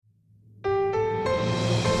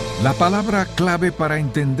La palabra clave para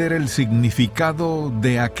entender el significado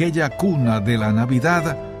de aquella cuna de la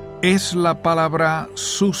Navidad es la palabra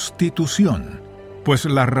sustitución, pues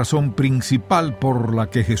la razón principal por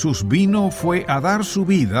la que Jesús vino fue a dar su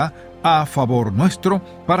vida a favor nuestro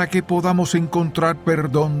para que podamos encontrar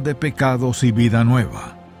perdón de pecados y vida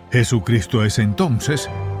nueva. Jesucristo es entonces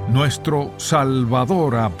nuestro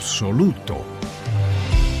Salvador absoluto.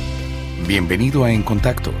 Bienvenido a En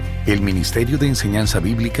Contacto, el Ministerio de Enseñanza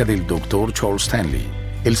Bíblica del Dr. Charles Stanley.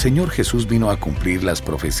 El Señor Jesús vino a cumplir las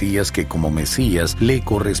profecías que como Mesías le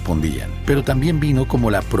correspondían, pero también vino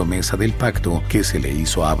como la promesa del pacto que se le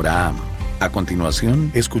hizo a Abraham. A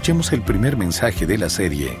continuación, escuchemos el primer mensaje de la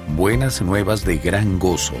serie Buenas Nuevas de Gran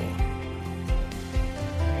Gozo.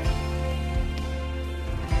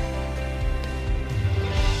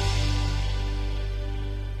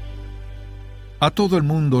 A todo el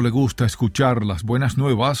mundo le gusta escuchar las buenas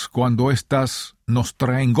nuevas cuando éstas nos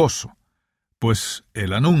traen gozo, pues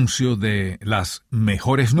el anuncio de las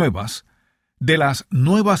mejores nuevas, de las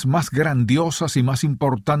nuevas más grandiosas y más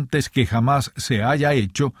importantes que jamás se haya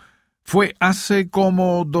hecho, fue hace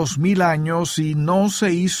como 2000 años y no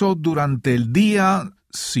se hizo durante el día,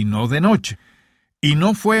 sino de noche, y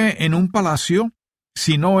no fue en un palacio,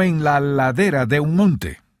 sino en la ladera de un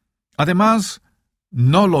monte. Además,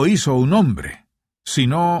 no lo hizo un hombre,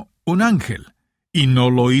 sino un ángel, y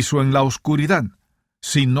no lo hizo en la oscuridad,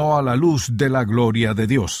 sino a la luz de la gloria de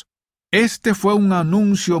Dios. Este fue un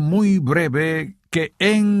anuncio muy breve que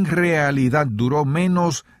en realidad duró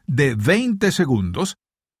menos de 20 segundos.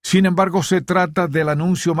 Sin embargo, se trata del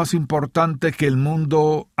anuncio más importante que el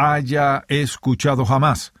mundo haya escuchado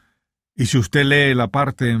jamás. Y si usted lee la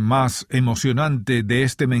parte más emocionante de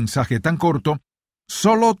este mensaje tan corto,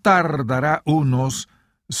 solo tardará unos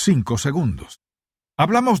 5 segundos.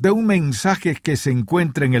 Hablamos de un mensaje que se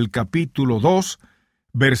encuentra en el capítulo 2,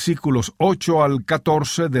 versículos 8 al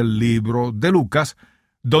 14 del libro de Lucas,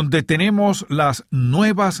 donde tenemos las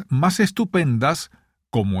nuevas más estupendas,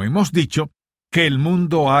 como hemos dicho, que el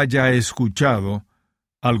mundo haya escuchado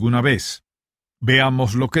alguna vez.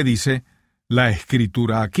 Veamos lo que dice la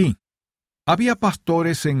Escritura aquí. Había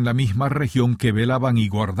pastores en la misma región que velaban y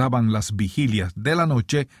guardaban las vigilias de la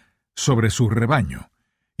noche sobre su rebaño.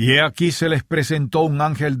 Y he aquí se les presentó un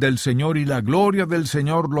ángel del Señor, y la gloria del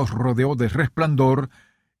Señor los rodeó de resplandor,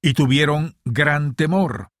 y tuvieron gran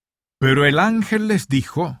temor. Pero el ángel les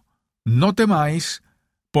dijo: No temáis,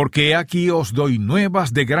 porque he aquí os doy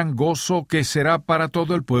nuevas de gran gozo que será para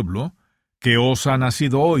todo el pueblo, que os ha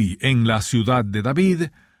nacido hoy en la ciudad de David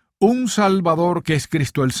un Salvador que es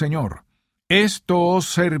Cristo el Señor. Esto os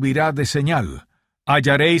servirá de señal.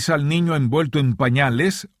 Hallaréis al niño envuelto en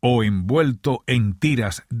pañales o envuelto en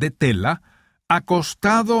tiras de tela,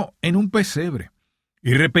 acostado en un pesebre.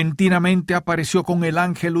 Y repentinamente apareció con el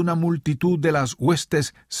ángel una multitud de las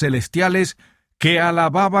huestes celestiales que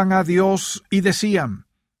alababan a Dios y decían: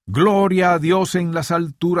 Gloria a Dios en las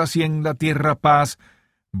alturas y en la tierra paz,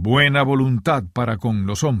 buena voluntad para con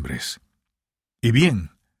los hombres. Y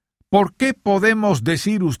bien, ¿por qué podemos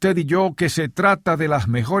decir usted y yo que se trata de las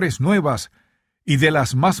mejores nuevas y de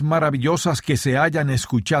las más maravillosas que se hayan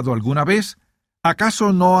escuchado alguna vez?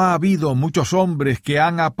 ¿Acaso no ha habido muchos hombres que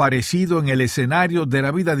han aparecido en el escenario de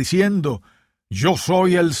la vida diciendo: Yo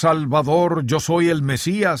soy el Salvador, yo soy el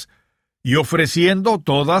Mesías, y ofreciendo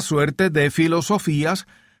toda suerte de filosofías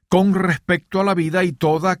con respecto a la vida y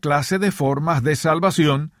toda clase de formas de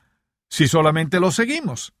salvación, si solamente lo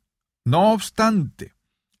seguimos? No obstante,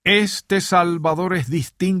 este Salvador es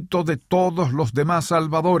distinto de todos los demás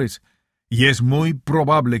salvadores, y es muy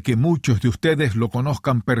probable que muchos de ustedes lo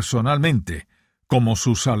conozcan personalmente como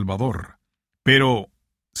su Salvador. Pero,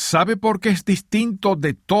 ¿sabe por qué es distinto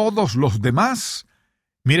de todos los demás?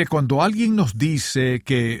 Mire, cuando alguien nos dice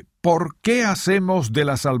que ¿por qué hacemos de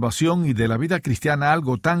la salvación y de la vida cristiana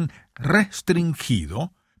algo tan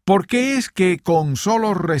restringido? ¿Por qué es que con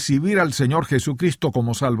solo recibir al Señor Jesucristo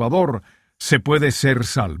como Salvador se puede ser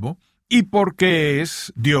salvo? ¿Y por qué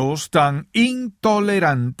es Dios tan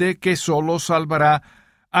intolerante que solo salvará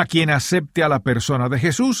a quien acepte a la persona de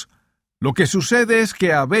Jesús? Lo que sucede es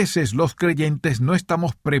que a veces los creyentes no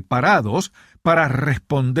estamos preparados para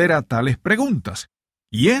responder a tales preguntas.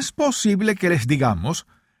 Y es posible que les digamos: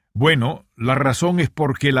 bueno, la razón es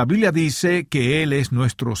porque la Biblia dice que Él es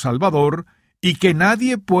nuestro Salvador y que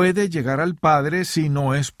nadie puede llegar al Padre si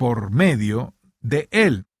no es por medio de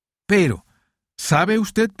Él. Pero, ¿sabe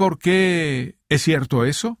usted por qué es cierto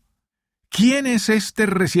eso? ¿Quién es este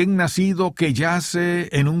recién nacido que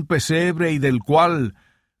yace en un pesebre y del cual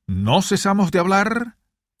no cesamos de hablar?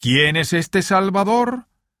 ¿Quién es este Salvador?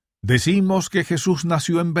 Decimos que Jesús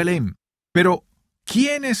nació en Belén, pero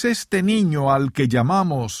 ¿quién es este niño al que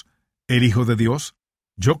llamamos el Hijo de Dios?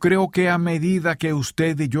 Yo creo que a medida que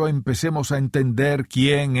usted y yo empecemos a entender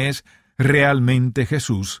quién es realmente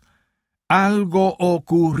Jesús, algo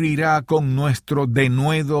ocurrirá con nuestro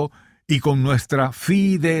denuedo y con nuestra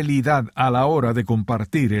fidelidad a la hora de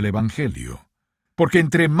compartir el Evangelio. Porque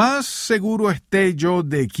entre más seguro esté yo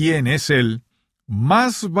de quién es Él,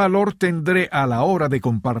 más valor tendré a la hora de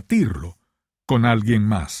compartirlo con alguien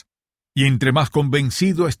más. Y entre más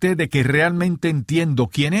convencido esté de que realmente entiendo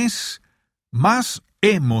quién es, más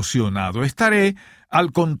emocionado estaré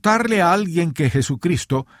al contarle a alguien que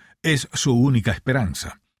Jesucristo es su única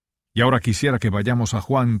esperanza. Y ahora quisiera que vayamos a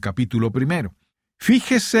Juan capítulo 1.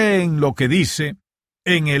 Fíjese en lo que dice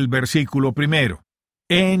en el versículo 1.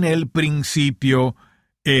 En el principio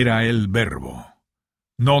era el Verbo.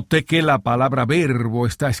 Note que la palabra verbo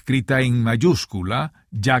está escrita en mayúscula,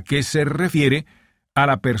 ya que se refiere a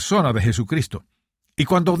la persona de Jesucristo. Y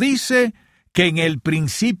cuando dice que en el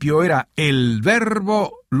principio era el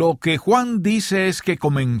Verbo, lo que Juan dice es que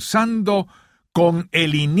comenzando con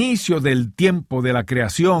el inicio del tiempo de la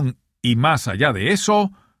creación y más allá de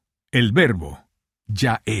eso, el Verbo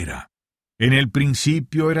ya era. En el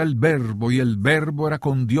principio era el Verbo, y el Verbo era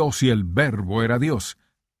con Dios, y el Verbo era Dios.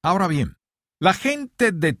 Ahora bien, la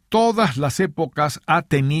gente de todas las épocas ha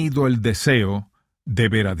tenido el deseo de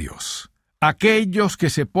ver a Dios. Aquellos que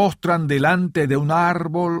se postran delante de un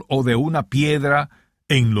árbol o de una piedra,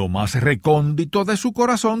 en lo más recóndito de su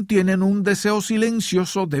corazón tienen un deseo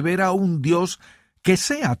silencioso de ver a un Dios que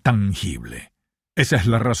sea tangible. Esa es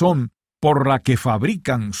la razón por la que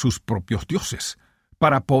fabrican sus propios dioses,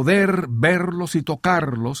 para poder verlos y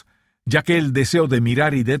tocarlos, ya que el deseo de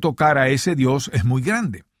mirar y de tocar a ese Dios es muy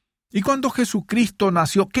grande. Y cuando Jesucristo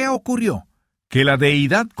nació, ¿qué ocurrió? Que la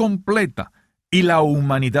deidad completa y la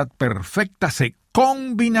humanidad perfecta se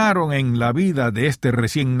combinaron en la vida de este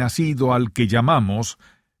recién nacido al que llamamos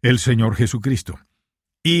el Señor Jesucristo.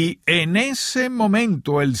 Y en ese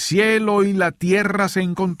momento el cielo y la tierra se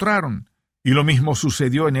encontraron. Y lo mismo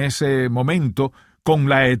sucedió en ese momento con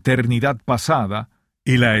la eternidad pasada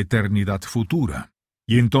y la eternidad futura.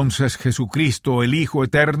 Y entonces Jesucristo, el Hijo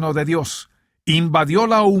eterno de Dios, invadió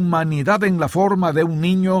la humanidad en la forma de un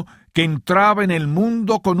niño que entraba en el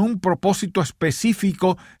mundo con un propósito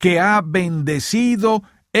específico que ha bendecido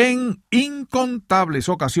en incontables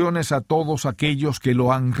ocasiones a todos aquellos que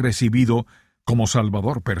lo han recibido como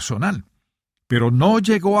Salvador personal. Pero no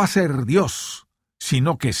llegó a ser Dios,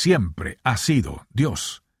 sino que siempre ha sido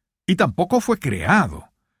Dios. Y tampoco fue creado,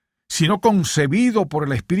 sino concebido por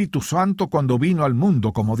el Espíritu Santo cuando vino al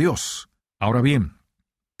mundo como Dios. Ahora bien,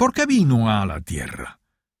 ¿por qué vino a la tierra?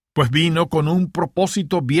 Pues vino con un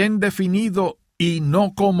propósito bien definido y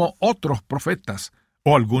no como otros profetas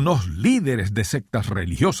o algunos líderes de sectas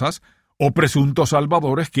religiosas o presuntos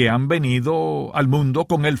salvadores que han venido al mundo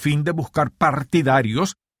con el fin de buscar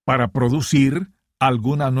partidarios para producir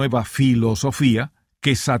alguna nueva filosofía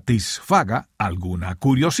que satisfaga alguna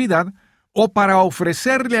curiosidad o para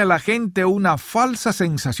ofrecerle a la gente una falsa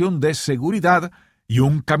sensación de seguridad y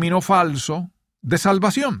un camino falso de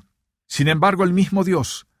salvación. Sin embargo, el mismo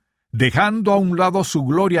Dios, dejando a un lado su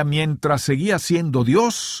gloria mientras seguía siendo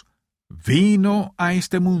Dios, vino a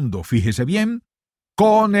este mundo, fíjese bien,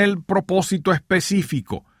 con el propósito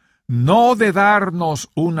específico, no de darnos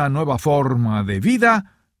una nueva forma de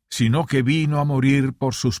vida, sino que vino a morir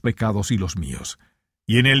por sus pecados y los míos.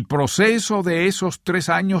 Y en el proceso de esos 3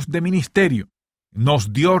 años de ministerio,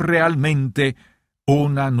 nos dio realmente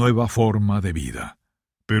una nueva forma de vida.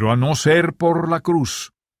 Pero a no ser por la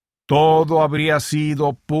cruz, todo habría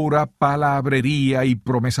sido pura palabrería y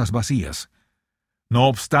promesas vacías. No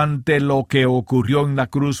obstante, lo que ocurrió en la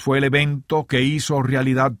cruz fue el evento que hizo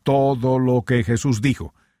realidad todo lo que Jesús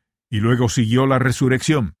dijo, y luego siguió la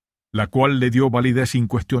resurrección, la cual le dio validez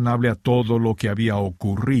incuestionable a todo lo que había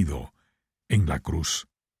ocurrido en la cruz.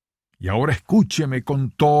 Y ahora escúcheme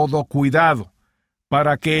con todo cuidado,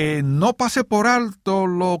 para que no pase por alto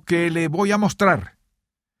lo que le voy a mostrar.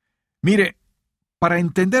 Mire, para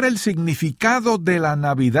entender el significado de la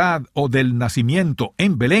Navidad o del nacimiento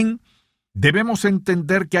en Belén, debemos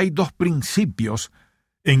entender que hay 2 principios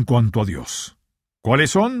en cuanto a Dios.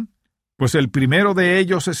 ¿Cuáles son? Pues el primero de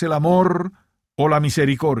ellos es el amor o la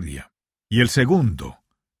misericordia, y el segundo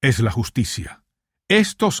es la justicia.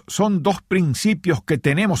 Estos son 2 principios que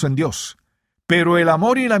tenemos en Dios, pero el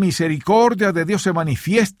amor y la misericordia de Dios se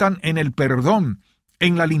manifiestan en el perdón,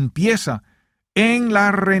 en la limpieza, en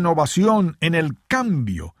la renovación, en el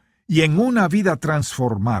cambio y en una vida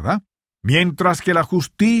transformada, mientras que la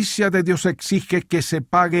justicia de Dios exige que se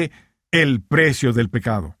pague el precio del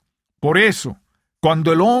pecado. Por eso,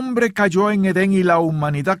 Cuando el hombre cayó en Edén y la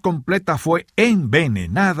humanidad completa fue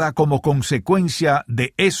envenenada como consecuencia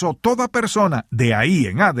de eso, toda persona de ahí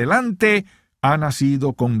en adelante ha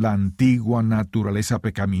nacido con la antigua naturaleza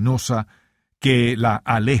pecaminosa que la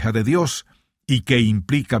aleja de Dios y que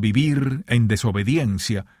implica vivir en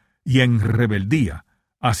desobediencia y en rebeldía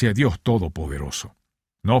hacia Dios Todopoderoso.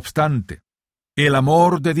 No obstante, el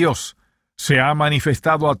amor de Dios se ha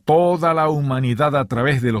manifestado a toda la humanidad a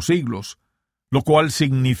través de los siglos, lo cual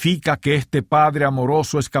significa que este Padre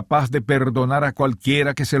amoroso es capaz de perdonar a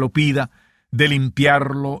cualquiera que se lo pida, de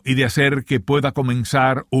limpiarlo y de hacer que pueda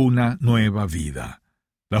comenzar una nueva vida.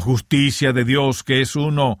 La justicia de Dios, que es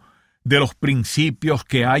uno de los principios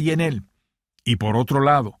que hay en Él, y por otro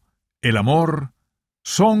lado, el amor,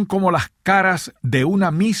 son como las caras de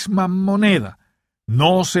una misma moneda.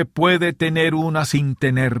 No se puede tener una sin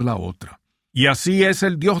tener la otra. Y así es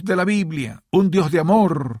el Dios de la Biblia, un Dios de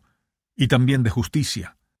amor y también de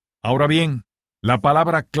justicia. Ahora bien, la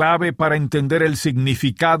palabra clave para entender el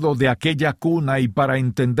significado de aquella cuna y para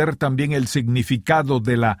entender también el significado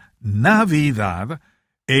de la Navidad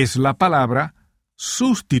es la palabra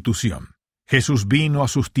sustitución. Jesús vino a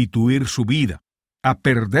sustituir su vida, a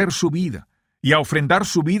perder su vida y a ofrendar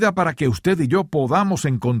su vida para que usted y yo podamos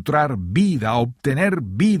encontrar vida, obtener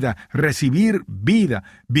vida, recibir vida,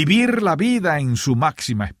 vivir la vida en su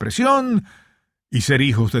máxima expresión y ser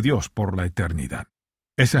hijos de Dios por la eternidad.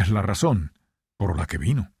 Esa es la razón por la que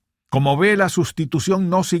vino. Como ve, la sustitución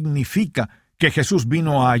no significa que Jesús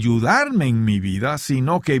vino a ayudarme en mi vida,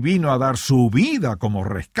 sino que vino a dar su vida como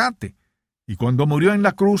rescate. Y cuando murió en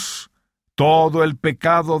la cruz, todo el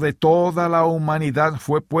pecado de toda la humanidad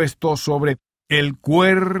fue puesto sobre el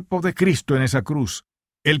cuerpo de Cristo en esa cruz.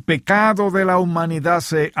 El pecado de la humanidad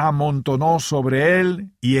se amontonó sobre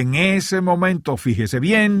él, y en ese momento, fíjese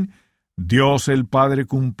bien, Dios el Padre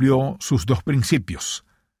cumplió sus dos principios,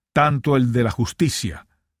 tanto el de la justicia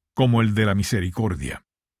como el de la misericordia.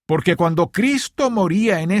 Porque cuando Cristo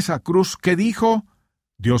moría en esa cruz, ¿qué dijo?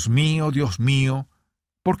 Dios mío,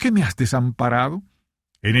 ¿por qué me has desamparado?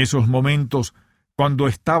 En esos momentos, cuando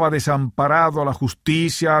estaba desamparado, la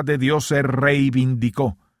justicia de Dios se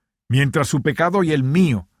reivindicó, mientras su pecado y el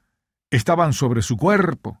mío estaban sobre su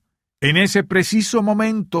cuerpo. En ese preciso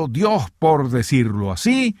momento, Dios, por decirlo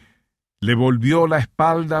así, le volvió la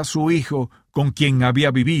espalda a su Hijo, con quien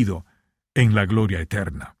había vivido en la gloria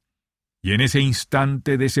eterna. Y en ese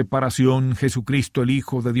instante de separación, Jesucristo, el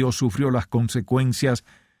Hijo de Dios, sufrió las consecuencias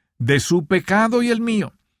de su pecado y el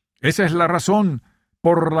mío. Esa es la razón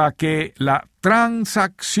por la que la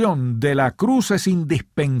transacción de la cruz es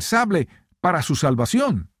indispensable para su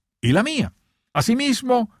salvación y la mía.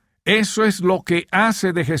 Asimismo, eso es lo que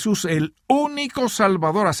hace de Jesús el único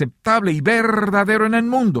Salvador aceptable y verdadero en el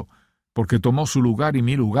mundo, porque tomó su lugar y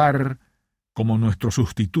mi lugar como nuestro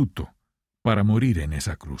sustituto para morir en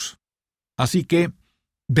esa cruz. Así que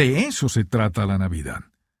de eso se trata la Navidad.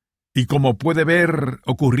 Y como puede ver,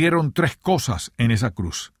 ocurrieron tres cosas en esa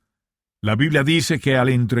cruz. La Biblia dice que al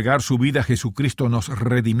entregar su vida, Jesucristo nos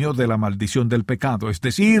redimió de la maldición del pecado, es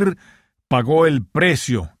decir, pagó el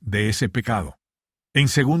precio de ese pecado. En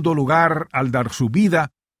segundo lugar, al dar su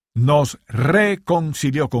vida, nos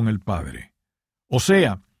reconcilió con el Padre. O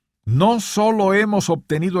sea, no solo hemos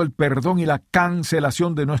obtenido el perdón y la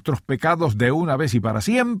cancelación de nuestros pecados de una vez y para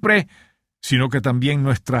siempre, sino que también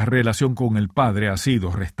nuestra relación con el Padre ha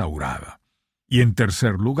sido restaurada. Y en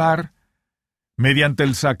tercer lugar, mediante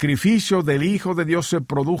el sacrificio del Hijo de Dios se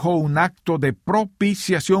produjo un acto de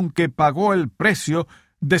propiciación que pagó el precio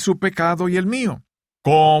de su pecado y el mío.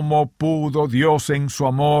 ¿Cómo pudo Dios en su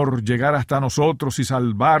amor llegar hasta nosotros y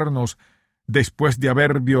salvarnos después de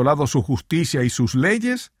haber violado su justicia y sus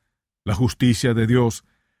leyes? La justicia de Dios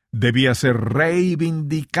debía ser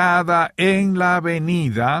reivindicada en la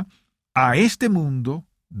venida a este mundo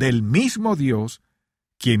del mismo Dios,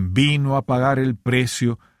 quien vino a pagar el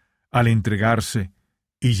precio al entregarse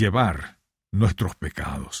y llevar nuestros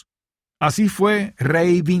pecados. Así fue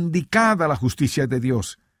reivindicada la justicia de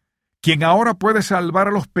Dios, quien ahora puede salvar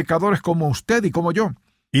a los pecadores como usted y como yo,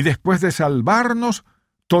 y después de salvarnos,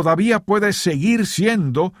 todavía puede seguir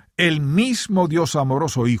siendo el mismo Dios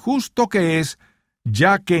amoroso y justo que es,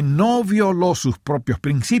 ya que no violó sus propios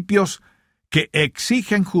principios, que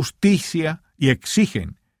exigen justicia y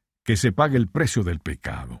exigen que se pague el precio del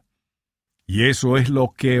pecado. Y eso es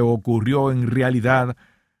lo que ocurrió en realidad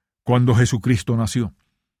cuando Jesucristo nació.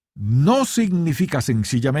 No significa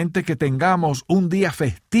sencillamente que tengamos un día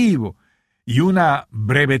festivo y una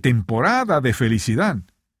breve temporada de felicidad.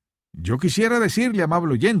 Yo quisiera decirle,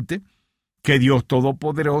 amable oyente, que Dios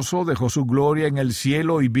Todopoderoso dejó su gloria en el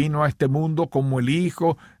cielo y vino a este mundo como el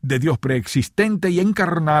Hijo de Dios preexistente y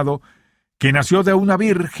encarnado, que nació de una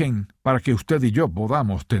virgen para que usted y yo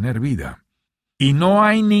podamos tener vida. Y no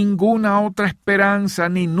hay ninguna otra esperanza,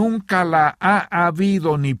 ni nunca la ha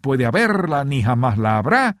habido, ni puede haberla, ni jamás la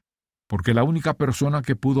habrá, porque la única persona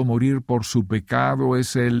que pudo morir por su pecado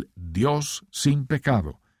es el Dios sin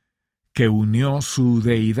pecado, que unió su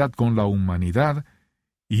deidad con la humanidad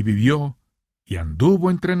y vivió y anduvo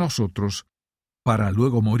entre nosotros para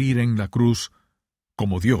luego morir en la cruz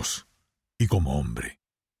como Dios y como hombre.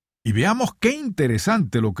 Y veamos qué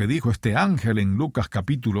interesante lo que dijo este ángel en Lucas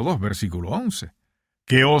capítulo 2, versículo 11.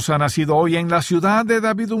 Que os ha nacido hoy en la ciudad de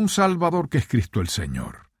David un Salvador, que es Cristo el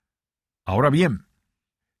Señor. Ahora bien,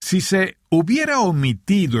 si se hubiera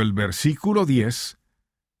omitido el versículo 10,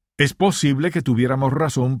 es posible que tuviéramos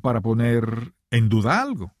razón para poner en duda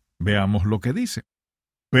algo. Veamos lo que dice.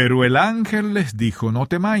 Pero el ángel les dijo, no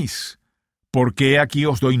temáis, porque aquí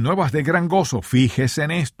os doy nuevas de gran gozo. Fíjese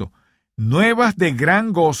en esto. Nuevas de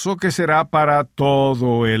gran gozo que será para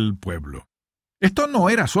todo el pueblo. Esto no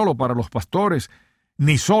era solo para los pastores,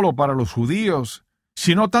 ni solo para los judíos,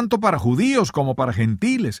 sino tanto para judíos como para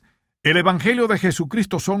gentiles. El Evangelio de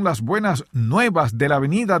Jesucristo son las buenas nuevas de la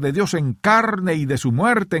venida de Dios en carne y de su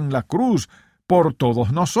muerte en la cruz por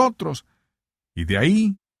todos nosotros. Y de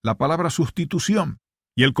ahí la palabra sustitución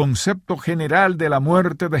y el concepto general de la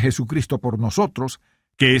muerte de Jesucristo por nosotros,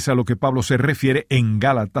 que es a lo que Pablo se refiere en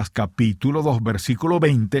Gálatas capítulo 2, versículo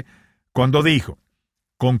 20, cuando dijo,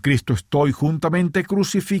 con Cristo estoy juntamente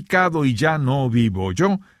crucificado y ya no vivo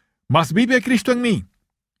yo, mas vive Cristo en mí.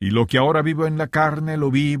 Y lo que ahora vivo en la carne,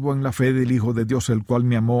 lo vivo en la fe del Hijo de Dios, el cual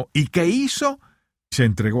me amó. ¿Y qué hizo? Se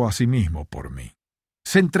entregó a sí mismo por mí.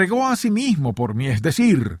 Se entregó a sí mismo por mí, es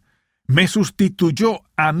decir, me sustituyó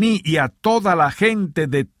a mí y a toda la gente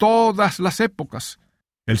de todas las épocas.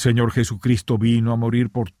 El Señor Jesucristo vino a morir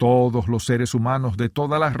por todos los seres humanos de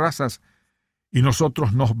todas las razas, y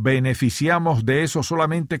nosotros nos beneficiamos de eso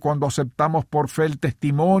solamente cuando aceptamos por fe el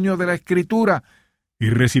testimonio de la Escritura y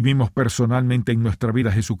recibimos personalmente en nuestra vida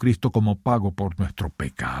a Jesucristo como pago por nuestro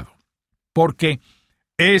pecado. Porque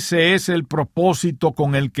ese es el propósito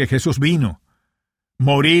con el que Jesús vino,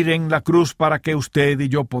 morir en la cruz para que usted y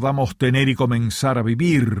yo podamos tener y comenzar a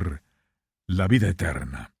vivir la vida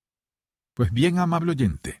eterna. Pues bien, amable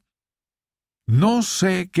oyente, no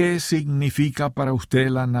sé qué significa para usted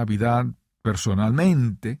la Navidad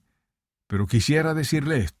personalmente, pero quisiera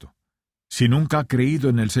decirle esto. Si nunca ha creído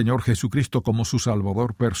en el Señor Jesucristo como su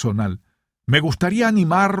Salvador personal, me gustaría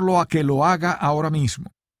animarlo a que lo haga ahora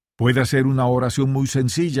mismo. Puede hacer una oración muy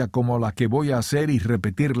sencilla como la que voy a hacer y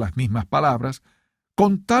repetir las mismas palabras,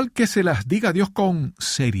 con tal que se las diga a Dios con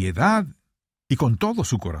seriedad y con todo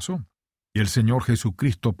su corazón. Y el Señor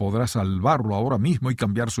Jesucristo podrá salvarlo ahora mismo y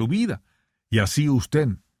cambiar su vida, y así usted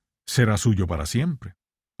será suyo para siempre.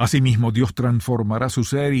 Asimismo, Dios transformará su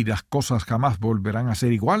ser y las cosas jamás volverán a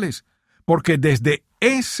ser iguales, porque desde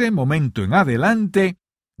ese momento en adelante,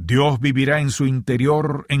 Dios vivirá en su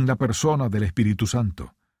interior en la persona del Espíritu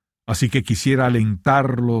Santo. Así que quisiera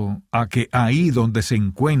alentarlo a que ahí donde se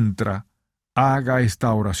encuentra, haga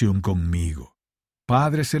esta oración conmigo.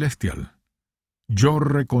 Padre Celestial, yo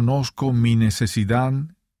reconozco mi necesidad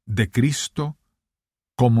de Cristo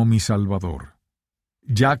como mi Salvador,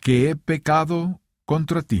 ya que he pecado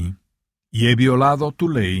contra ti y he violado tu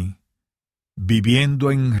ley,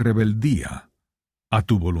 viviendo en rebeldía a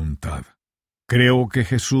tu voluntad. Creo que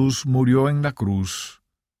Jesús murió en la cruz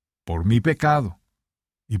por mi pecado,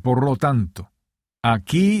 y por lo tanto,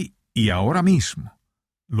 aquí y ahora mismo,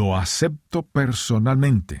 lo acepto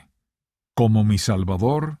personalmente como mi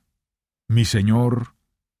Salvador, mi Señor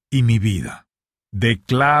y mi vida.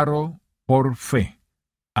 Declaro por fe,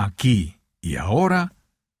 aquí y ahora,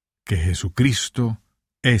 que Jesucristo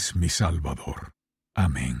es mi Salvador.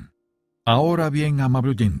 Amén. Ahora bien,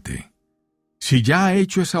 amable oyente, si ya ha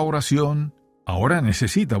hecho esa oración, ahora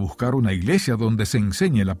necesita buscar una iglesia donde se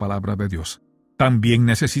enseñe la palabra de Dios. También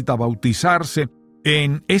necesita bautizarse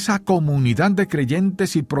en esa comunidad de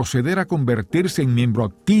creyentes y proceder a convertirse en miembro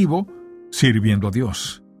activo, sirviendo a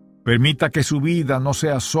Dios. Permita que su vida no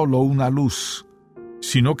sea solo una luz,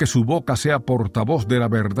 sino que su boca sea portavoz de la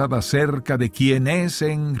verdad acerca de quién es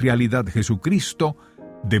en realidad Jesucristo,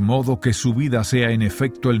 de modo que su vida sea en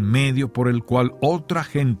efecto el medio por el cual otra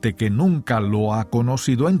gente que nunca lo ha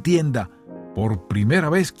conocido entienda por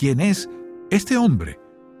primera vez quién es este hombre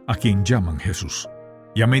a quien llaman Jesús.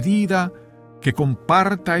 Y a medida que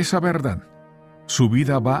comparta esa verdad, su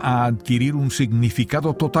vida va a adquirir un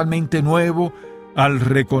significado totalmente nuevo al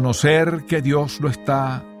reconocer que Dios lo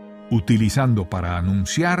está utilizando para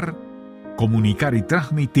anunciar comunicar y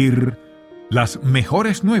transmitir las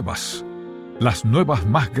mejores nuevas, las nuevas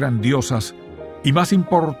más grandiosas y más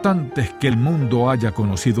importantes que el mundo haya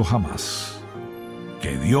conocido jamás.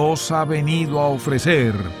 Que Dios ha venido a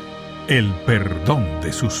ofrecer el perdón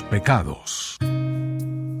de sus pecados.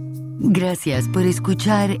 Gracias por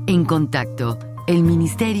escuchar En Contacto, el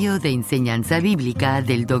Ministerio de Enseñanza Bíblica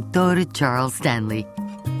del Dr. Charles Stanley.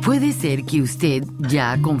 Puede ser que usted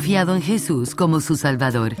ya ha confiado en Jesús como su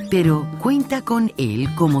Salvador, pero cuenta con Él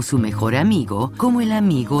como su mejor amigo, como el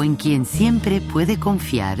amigo en quien siempre puede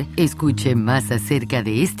confiar. Escuche más acerca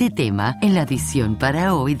de este tema en la edición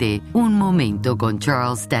para hoy de Un Momento con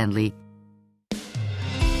Charles Stanley.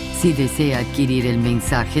 Si desea adquirir el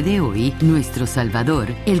mensaje de hoy, Nuestro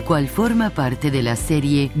Salvador, el cual forma parte de la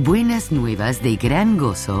serie Buenas Nuevas de Gran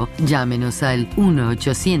Gozo, llámenos al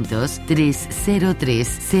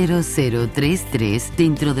 1-800-303-0033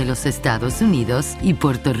 dentro de los Estados Unidos y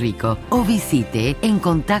Puerto Rico, o visite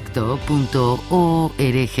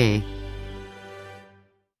encontacto.org.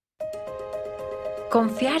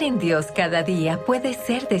 Confiar en Dios cada día puede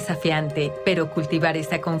ser desafiante, pero cultivar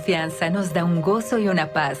esa confianza nos da un gozo y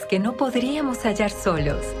una paz que no podríamos hallar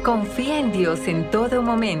solos. Confía en Dios en todo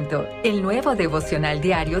momento. El nuevo devocional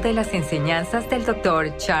diario de las enseñanzas del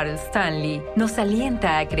Dr. Charles Stanley nos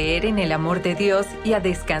alienta a creer en el amor de Dios y a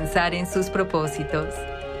descansar en sus propósitos.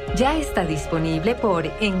 Ya está disponible por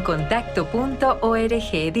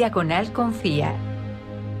encontacto.org/confía.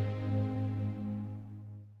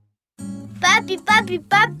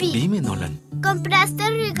 Papi. Dime, Nolan. ¿Compraste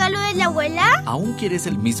el regalo de la abuela? ¿Aún quieres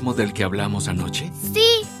el mismo del que hablamos anoche? Sí.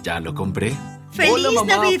 Ya lo compré. ¡Feliz ¡Hola,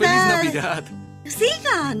 mamá! Navidad! ¡Feliz Navidad!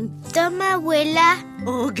 ¡Sigan! Toma, abuela.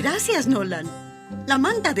 Oh, gracias, Nolan. La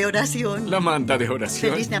manta de oración. La manta de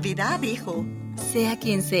oración. ¡Feliz Navidad, hijo! Sea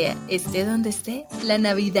quien sea, esté donde esté, la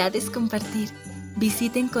Navidad es compartir.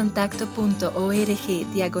 Visiten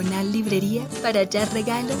contacto.org/librería para hallar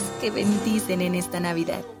regalos que bendicen en esta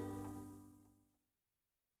Navidad.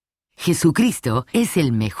 Jesucristo es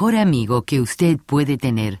el mejor amigo que usted puede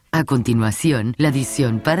tener. A continuación, la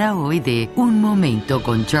edición para hoy de Un Momento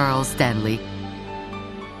con Charles Stanley.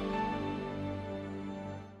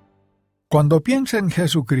 Cuando piensa en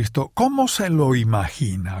Jesucristo, ¿cómo se lo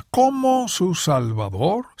imagina? ¿Como su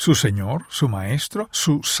Salvador, su Señor, su Maestro,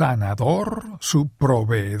 su Sanador, su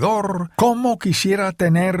Proveedor? ¿Cómo quisiera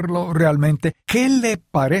tenerlo realmente? ¿Qué le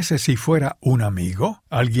parece si fuera un amigo?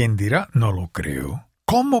 Alguien dirá, no lo creo.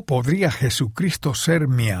 ¿Cómo podría Jesucristo ser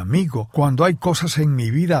mi amigo cuando hay cosas en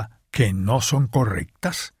mi vida que no son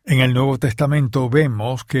correctas? En el Nuevo Testamento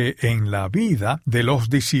vemos que en la vida de los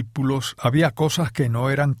discípulos había cosas que no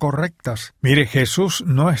eran correctas. Mire, Jesús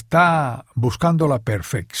no está buscando la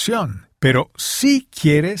perfección, pero sí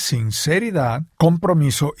quiere sinceridad,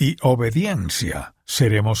 compromiso y obediencia.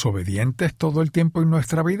 ¿Seremos obedientes todo el tiempo en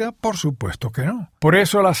nuestra vida? Por supuesto que no. Por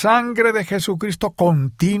eso la sangre de Jesucristo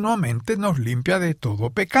continuamente nos limpia de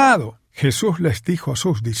todo pecado. Jesús les dijo a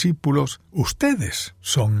sus discípulos, «Ustedes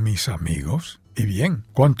son mis amigos». Y bien,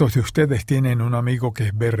 ¿cuántos de ustedes tienen un amigo que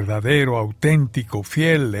es verdadero, auténtico,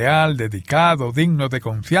 fiel, leal, dedicado, digno de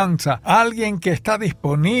confianza? Alguien que está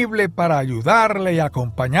disponible para ayudarle y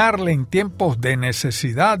acompañarle en tiempos de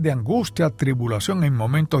necesidad, de angustia, tribulación, en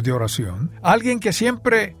momentos de oración. Alguien que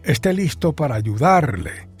siempre esté listo para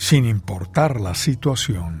ayudarle, sin importar la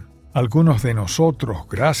situación. Algunos de nosotros,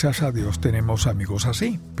 gracias a Dios, tenemos amigos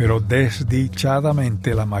así, pero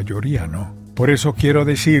desdichadamente la mayoría no. Por eso quiero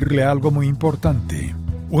decirle algo muy importante.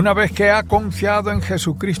 Una vez que ha confiado en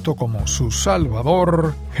Jesucristo como su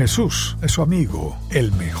Salvador, Jesús es su amigo,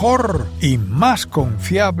 el mejor y más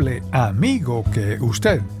confiable amigo que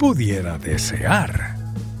usted pudiera desear.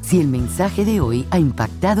 Si el mensaje de hoy ha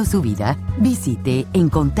impactado su vida, visite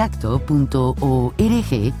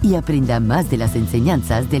encontacto.org y aprenda más de las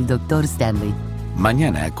enseñanzas del Dr. Stanley.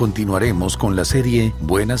 Mañana continuaremos con la serie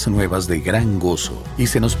Buenas Nuevas de Gran Gozo y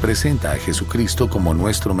se nos presenta a Jesucristo como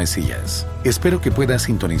nuestro Mesías. Espero que pueda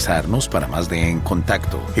sintonizarnos para más de En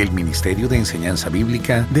Contacto, el Ministerio de Enseñanza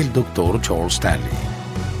Bíblica del Dr. Charles Stanley.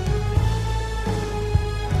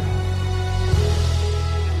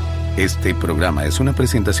 Este programa es una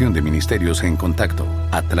presentación de Ministerios En Contacto,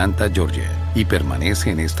 Atlanta, Georgia, y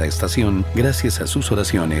permanece en esta estación gracias a sus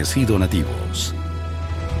oraciones y donativos.